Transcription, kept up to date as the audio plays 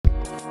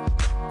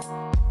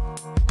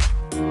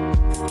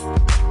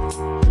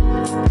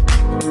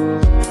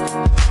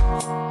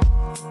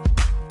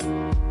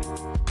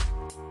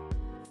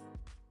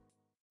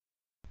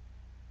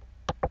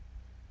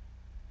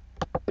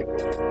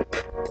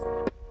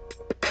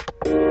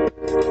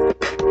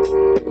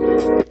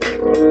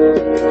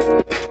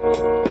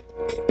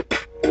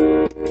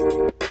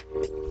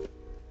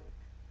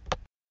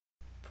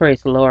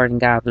Praise the Lord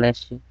and God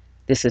bless you.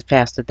 This is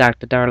Pastor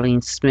Dr.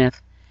 Darlene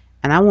Smith,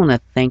 and I want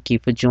to thank you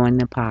for joining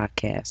the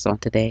podcast on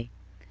today.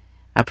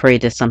 I pray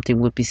that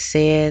something would be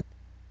said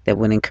that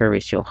would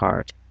encourage your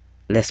heart.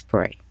 Let's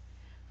pray.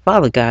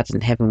 Father God in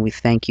heaven, we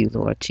thank you,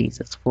 Lord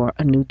Jesus, for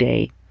a new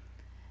day,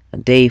 a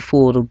day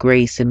full of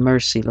grace and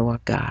mercy,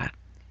 Lord God.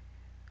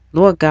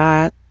 Lord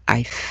God,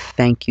 I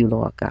thank you,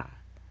 Lord God,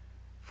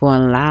 for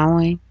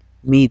allowing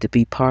me to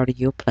be part of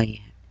your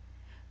plan.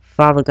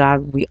 Father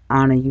God, we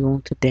honor you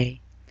on today.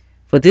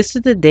 For this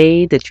is the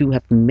day that you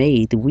have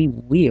made. We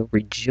will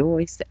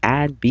rejoice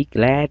and be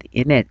glad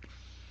in it.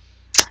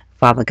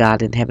 Father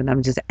God in heaven,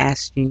 I'm just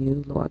asking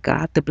you, Lord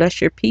God, to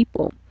bless your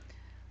people.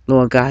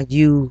 Lord God,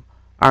 you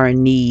are a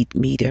need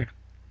meter.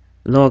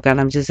 Lord God,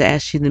 I'm just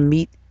asking you to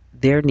meet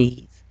their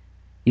needs.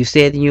 You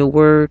said in your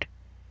word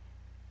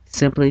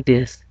simply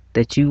this,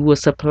 that you will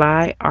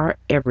supply our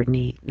every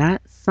need.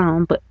 Not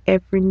some, but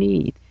every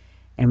need.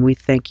 And we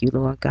thank you,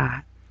 Lord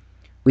God.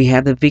 We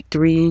have the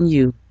victory in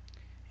you,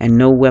 and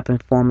no weapon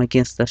formed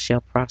against us shall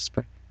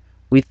prosper.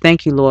 We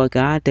thank you, Lord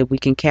God, that we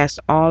can cast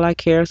all our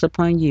cares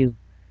upon you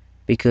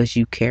because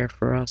you care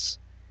for us.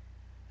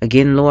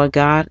 Again, Lord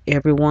God,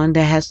 everyone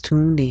that has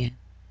tuned in,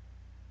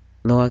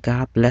 Lord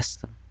God, bless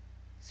them.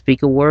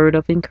 Speak a word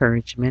of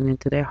encouragement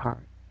into their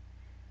heart,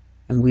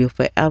 and we'll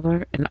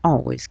forever and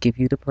always give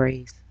you the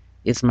praise.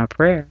 It's my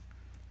prayer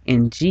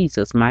in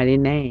Jesus' mighty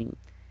name.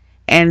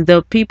 And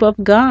the people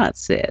of God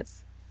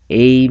says,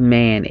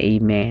 Amen,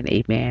 amen,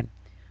 amen.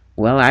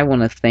 Well, I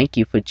want to thank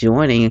you for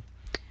joining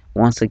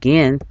once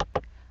again.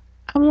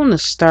 I want to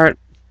start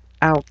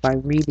out by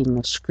reading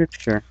a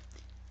scripture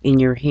in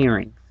your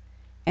hearing.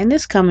 And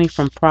this coming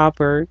from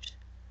Proverbs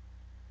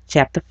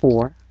chapter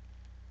 4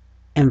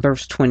 and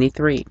verse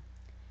 23.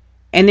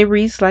 And it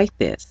reads like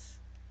this.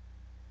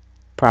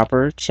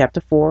 Proverbs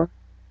chapter 4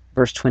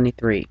 verse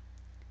 23.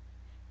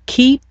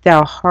 Keep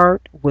thou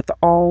heart with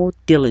all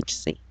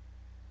diligency,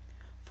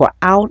 for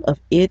out of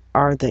it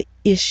are the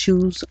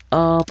issues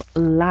of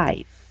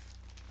life.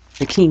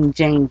 The King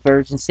James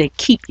Version said,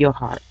 keep your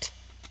heart.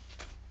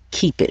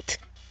 Keep it.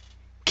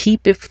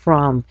 Keep it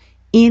from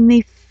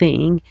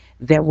anything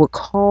that will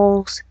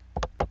cause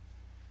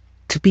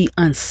to be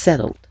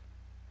unsettled,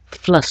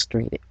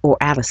 frustrated, or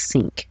out of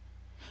sync.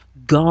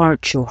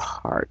 Guard your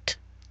heart.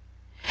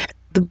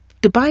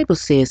 The Bible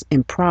says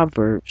in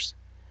Proverbs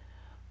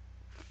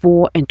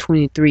 4 and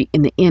 23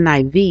 in the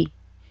NIV,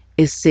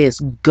 it says,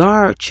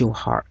 guard your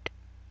heart,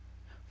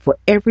 for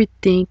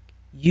everything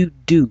you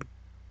do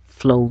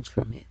flows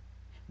from it.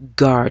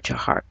 Guard your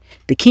heart.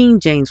 The King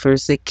James version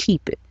said,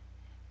 keep it.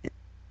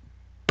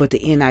 But the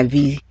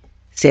NIV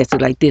says it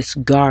like this,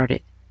 guard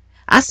it.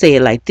 I say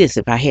it like this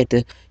if I had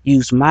to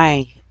use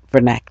my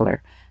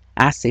vernacular.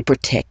 I say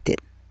protect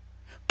it.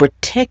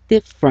 Protect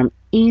it from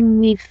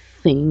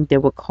anything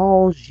that will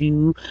cause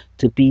you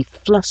to be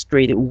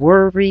frustrated,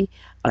 worry,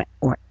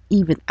 or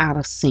even out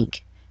of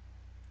sync.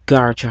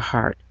 Guard your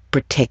heart.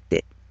 Protect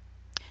it.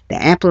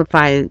 The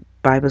Amplified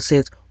Bible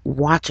says,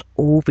 watch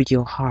over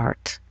your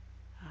heart.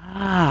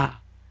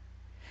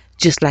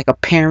 Just like a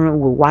parent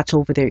will watch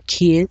over their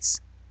kids.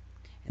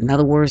 In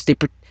other words,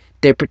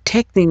 they're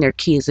protecting their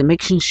kids and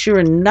making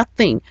sure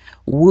nothing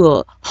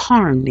will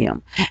harm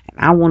them. And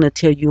I want to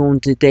tell you on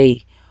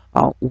today,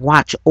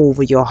 watch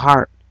over your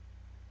heart.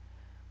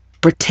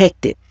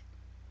 Protect it.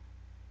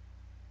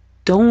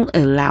 Don't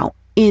allow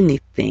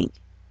anything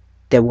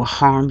that will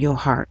harm your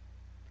heart.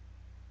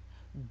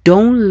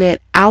 Don't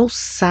let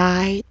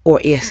outside or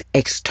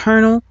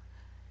external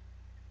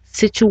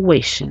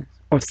situations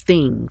or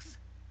things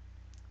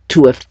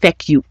to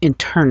affect you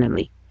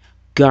internally.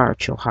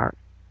 Guard your heart.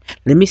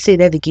 Let me say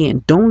that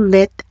again. Don't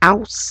let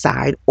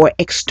outside or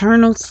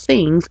external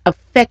things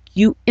affect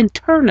you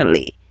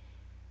internally.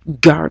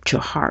 Guard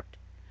your heart.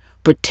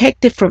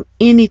 Protect it from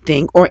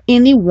anything or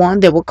anyone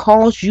that will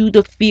cause you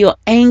to feel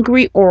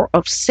angry or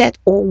upset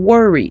or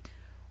worried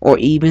or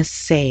even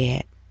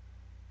sad.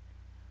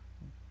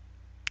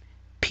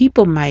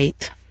 People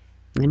might,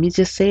 let me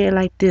just say it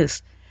like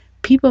this.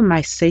 People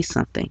might say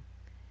something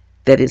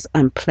that is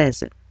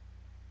unpleasant.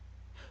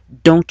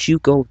 Don't you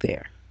go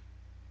there.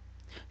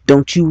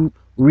 Don't you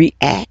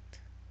react.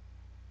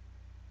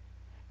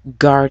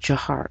 Guard your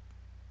heart.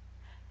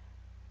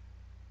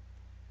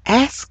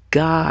 Ask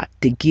God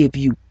to give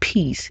you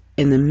peace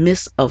in the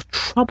midst of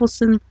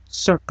troublesome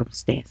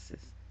circumstances.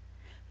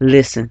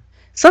 Listen,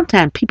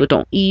 sometimes people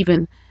don't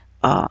even,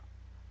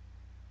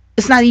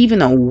 it's not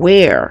even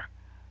aware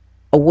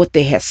of what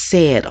they have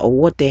said or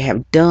what they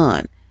have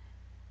done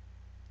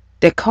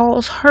that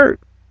caused hurt,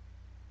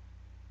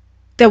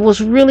 that was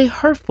really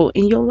hurtful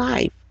in your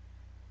life.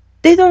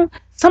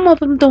 Some of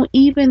them don't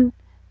even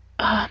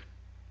uh,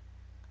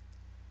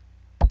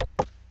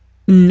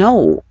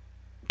 know.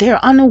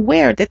 They're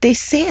unaware that they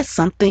said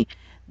something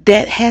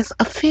that has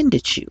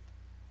offended you.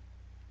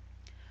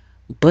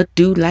 But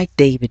do like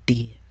David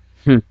did.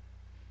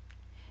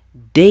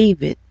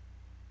 David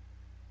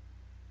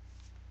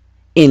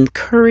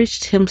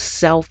encouraged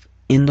himself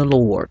in the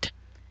Lord.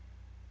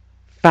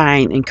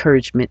 Find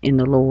encouragement in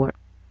the Lord.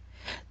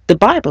 The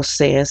Bible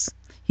says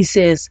He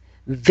says,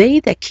 they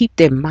that keep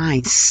their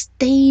minds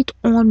stayed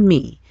on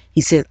me,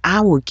 he says,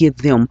 I will give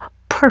them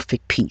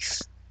perfect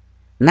peace.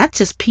 Not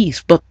just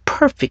peace, but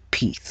perfect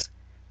peace.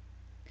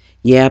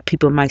 Yeah,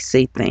 people might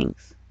say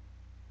things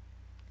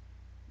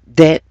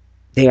that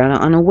they are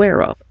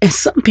unaware of. And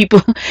some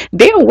people,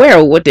 they're aware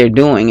of what they're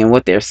doing and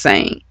what they're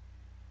saying.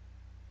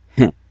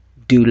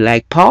 Do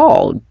like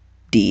Paul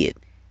did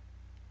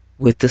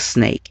with the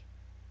snake.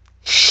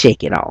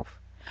 Shake it off.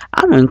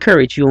 I'm going to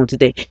encourage you on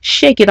today.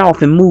 Shake it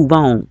off and move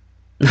on.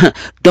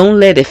 Don't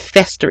let it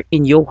fester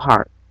in your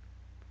heart.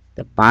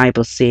 The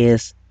Bible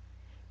says,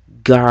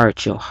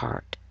 guard your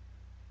heart.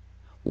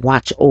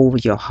 Watch over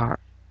your heart.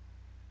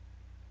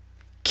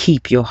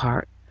 Keep your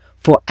heart.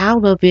 For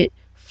out of it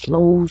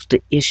flows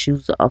the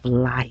issues of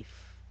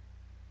life.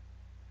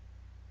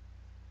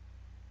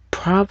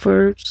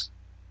 Proverbs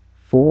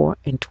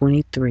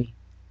 4:23.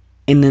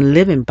 In the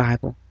Living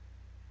Bible,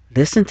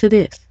 listen to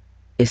this.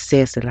 It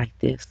says it like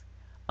this.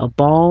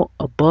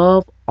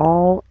 Above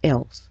all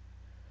else,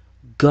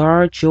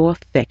 guard your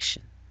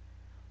affection,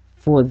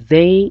 for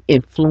they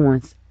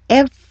influence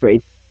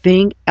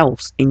everything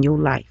else in your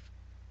life.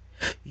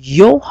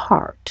 Your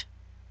heart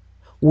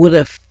will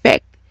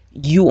affect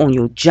you on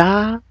your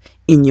job,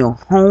 in your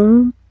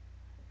home,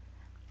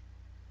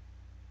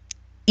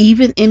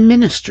 even in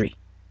ministry.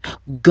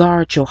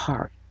 Guard your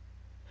heart,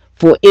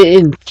 for it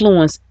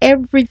influences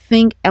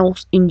everything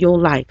else in your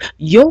life.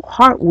 Your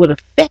heart will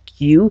affect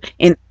you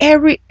in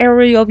every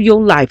area of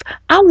your life.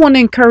 I want to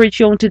encourage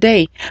you on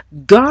today.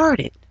 Guard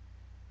it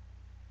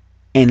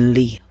and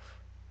live.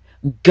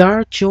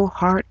 Guard your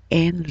heart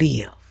and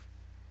live.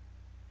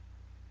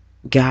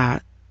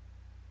 God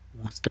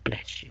wants to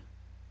bless you.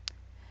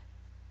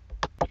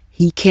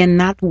 He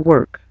cannot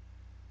work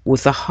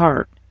with a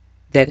heart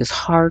that is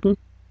hardened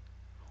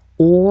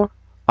or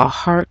a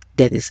heart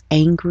that is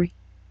angry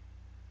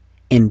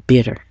and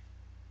bitter.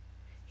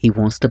 He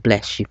wants to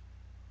bless you.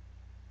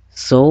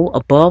 So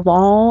above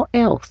all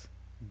else,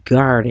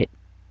 guard it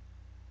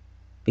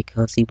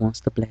because he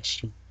wants to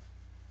bless you.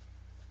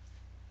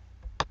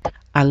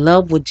 I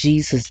love what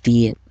Jesus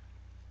did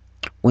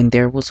when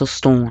there was a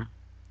storm.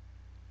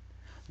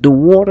 The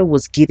water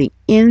was getting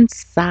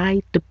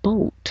inside the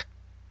boat.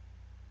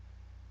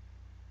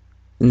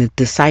 And the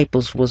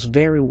disciples was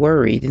very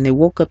worried and they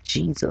woke up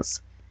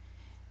Jesus.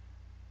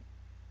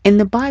 And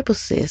the Bible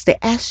says they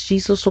asked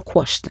Jesus a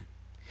question.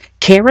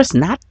 Carest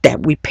not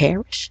that we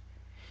perish?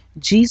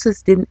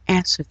 Jesus didn't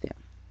answer them,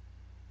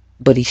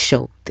 but he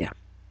showed them.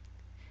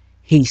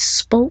 He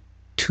spoke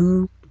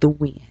to the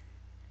wind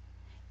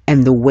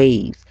and the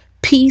waves,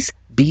 peace,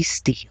 be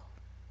still.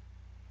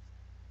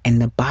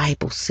 And the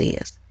Bible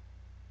says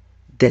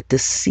that the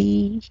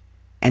sea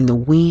and the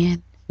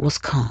wind was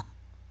calm.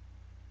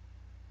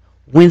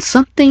 When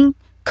something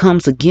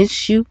comes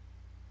against you,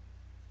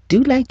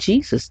 do like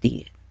Jesus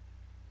did.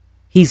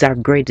 He's our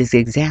greatest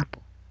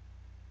example.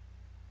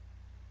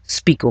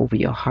 Speak over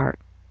your heart.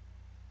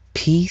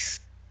 Peace,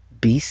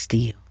 be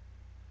still.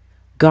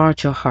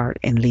 Guard your heart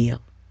and live.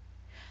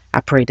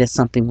 I pray that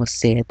something was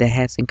said that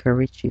has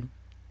encouraged you.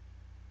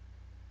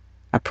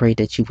 I pray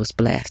that you was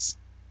blessed.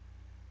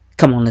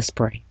 Come on, let's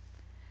pray.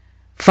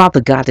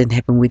 Father God in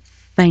heaven, we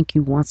thank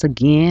you once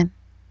again.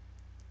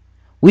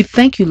 We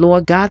thank you,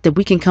 Lord God, that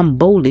we can come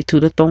boldly to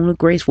the throne of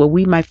grace where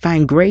we might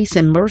find grace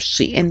and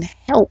mercy and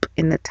help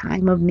in the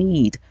time of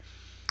need.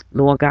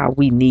 Lord God,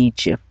 we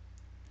need you.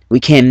 We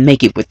can't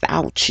make it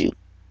without you.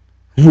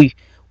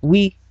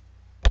 We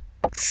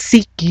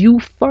seek you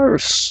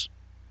first.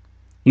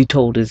 You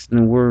told us in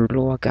the word,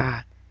 Lord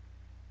God,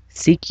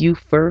 seek you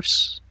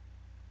first,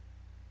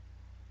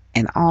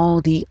 and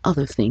all the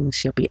other things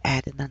shall be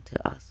added unto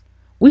us.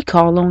 We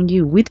call on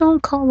you. We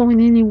don't call on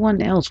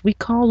anyone else. We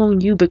call on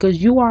you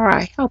because you are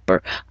our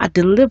helper, our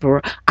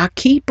deliverer, our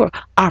keeper,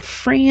 our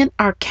friend,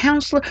 our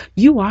counselor.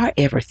 You are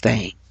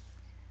everything.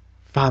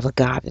 Father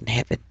God in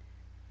heaven,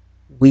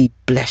 we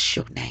bless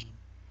your name.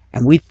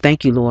 And we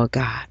thank you, Lord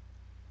God.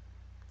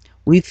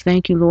 We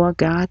thank you, Lord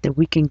God, that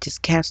we can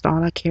just cast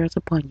all our cares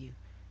upon you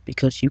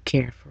because you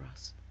care for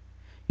us.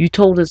 You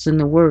told us in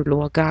the word,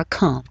 Lord God,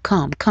 come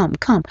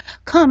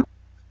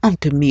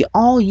unto me,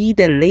 all ye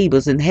that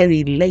labors and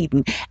heavy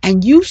laden,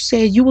 and you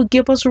said you would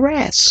give us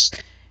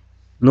rest.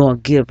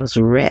 Lord, give us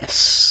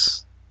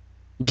rest.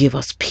 Give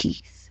us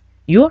peace.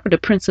 You are the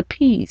Prince of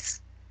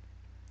Peace.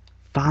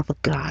 Father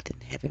God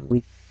in heaven,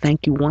 we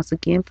thank you once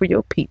again for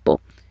your people.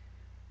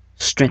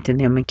 Strengthen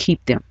them and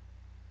keep them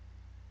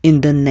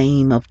in the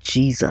name of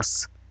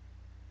Jesus.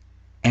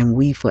 And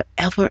we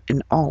forever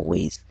and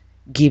always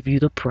give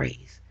you the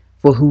praise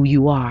for who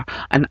you are,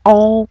 an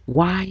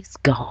all-wise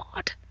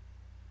God.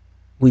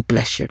 We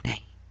bless your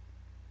name.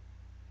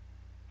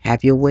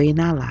 Have your way in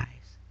our lives.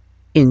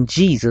 In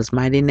Jesus'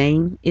 mighty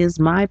name is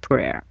my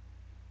prayer.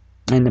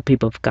 And the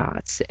people of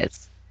God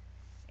says,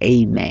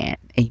 amen,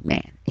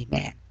 amen,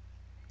 amen.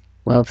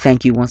 Well,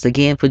 thank you once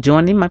again for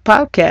joining my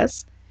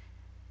podcast.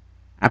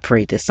 I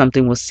pray that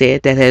something was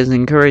said that has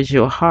encouraged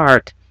your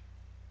heart.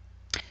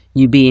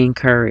 You be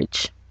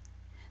encouraged.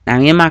 Now,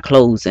 in my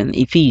closing,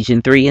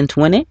 Ephesians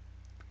 3:20,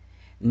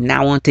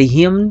 Now unto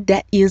him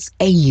that is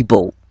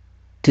able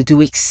to do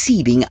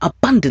exceeding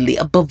abundantly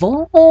above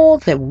all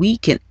that we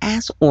can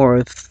ask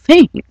or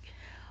think,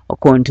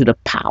 according to the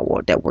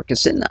power that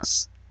worketh in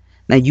us.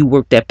 Now you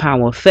work that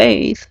power of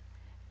faith,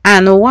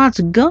 and watch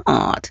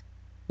God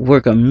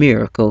work a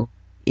miracle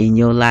in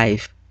your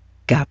life.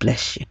 God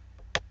bless you.